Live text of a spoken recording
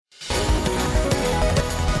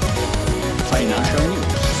Financial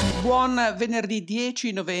News. Buon venerdì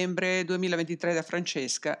 10 novembre 2023 da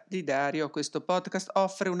Francesca Di Dario. Questo podcast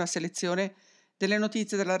offre una selezione delle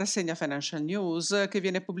notizie della rassegna Financial News che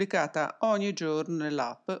viene pubblicata ogni giorno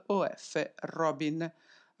nell'app OF Robin.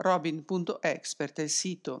 Robin.expert è il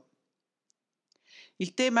sito.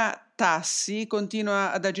 Il tema tassi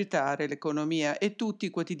continua ad agitare l'economia e tutti i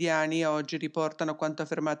quotidiani oggi riportano quanto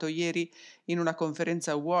affermato ieri in una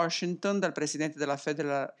conferenza a Washington dal presidente della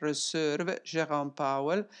Federal Reserve, Jerome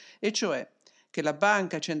Powell, e cioè che la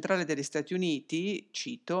Banca Centrale degli Stati Uniti,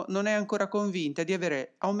 cito, non è ancora convinta di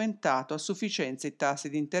avere aumentato a sufficienza i tassi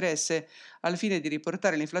di interesse al fine di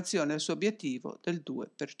riportare l'inflazione al suo obiettivo del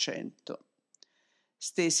 2%.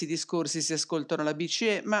 Stessi discorsi si ascoltano alla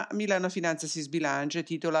BCE, ma Milano Finanza si sbilancia e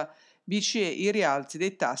titola BCE i rialzi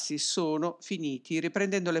dei tassi sono finiti,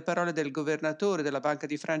 riprendendo le parole del governatore della Banca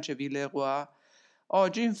di Francia Villeroy.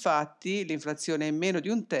 Oggi infatti l'inflazione è meno di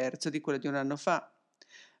un terzo di quella di un anno fa.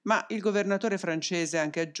 Ma il governatore francese ha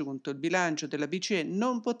anche aggiunto il bilancio della BCE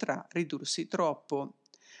non potrà ridursi troppo.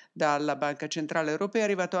 Dalla Banca Centrale Europea è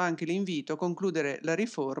arrivato anche l'invito a concludere la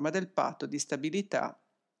riforma del patto di stabilità.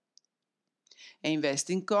 E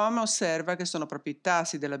Investing.com osserva che sono proprio i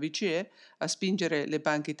tassi della BCE a spingere le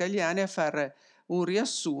banche italiane a fare un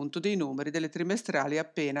riassunto dei numeri delle trimestrali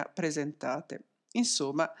appena presentate.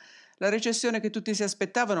 Insomma, la recessione che tutti si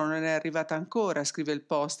aspettavano non è arrivata ancora, scrive il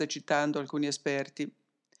Post citando alcuni esperti.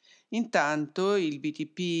 Intanto il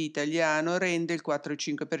BTP italiano rende il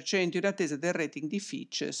 4,5% in attesa del rating di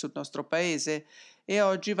Fitch sul nostro paese e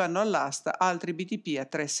oggi vanno all'asta altri BTP a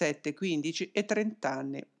 3,7, 15 e 30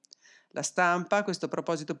 anni. La Stampa a questo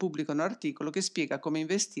proposito pubblica un articolo che spiega come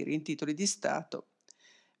investire in titoli di Stato,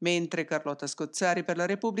 mentre Carlotta Scozzari per la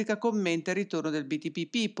Repubblica commenta il ritorno del BTP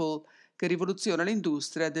People che rivoluziona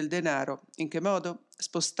l'industria del denaro. In che modo?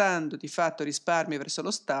 Spostando di fatto risparmi verso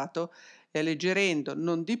lo Stato e alleggerendo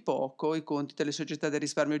non di poco i conti delle società del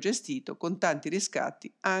risparmio gestito con tanti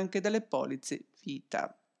riscatti anche dalle polizze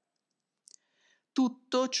vita.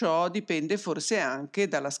 Tutto ciò dipende forse anche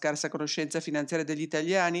dalla scarsa conoscenza finanziaria degli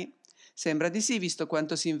italiani? Sembra di sì, visto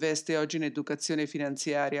quanto si investe oggi in educazione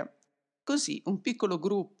finanziaria. Così, un piccolo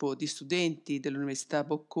gruppo di studenti dell'Università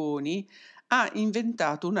Bocconi ha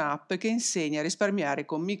inventato un'app che insegna a risparmiare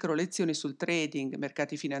con micro lezioni sul trading,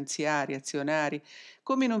 mercati finanziari, azionari,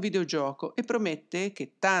 come in un videogioco e promette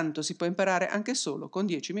che tanto si può imparare anche solo con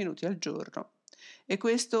 10 minuti al giorno. E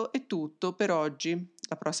questo è tutto per oggi.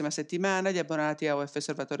 La prossima settimana gli abbonati a OF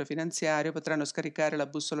Osservatorio Finanziario potranno scaricare la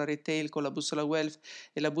bussola retail con la bussola wealth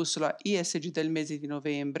e la bussola ISG del mese di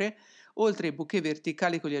novembre, oltre ai bouquet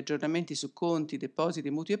verticali con gli aggiornamenti su conti, depositi,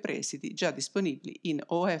 mutui e prestiti già disponibili in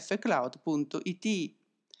ofcloud.it.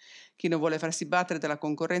 Chi non vuole farsi battere dalla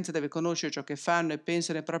concorrenza deve conoscere ciò che fanno e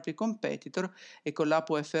pensano i propri competitor e con l'app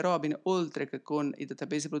OF Robin, oltre che con i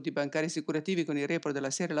database produttivi bancari assicurativi con il report della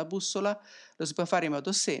serie La Bussola, lo si può fare in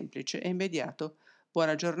modo semplice e immediato.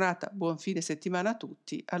 Buona giornata, buon fine settimana a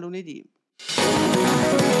tutti, a lunedì.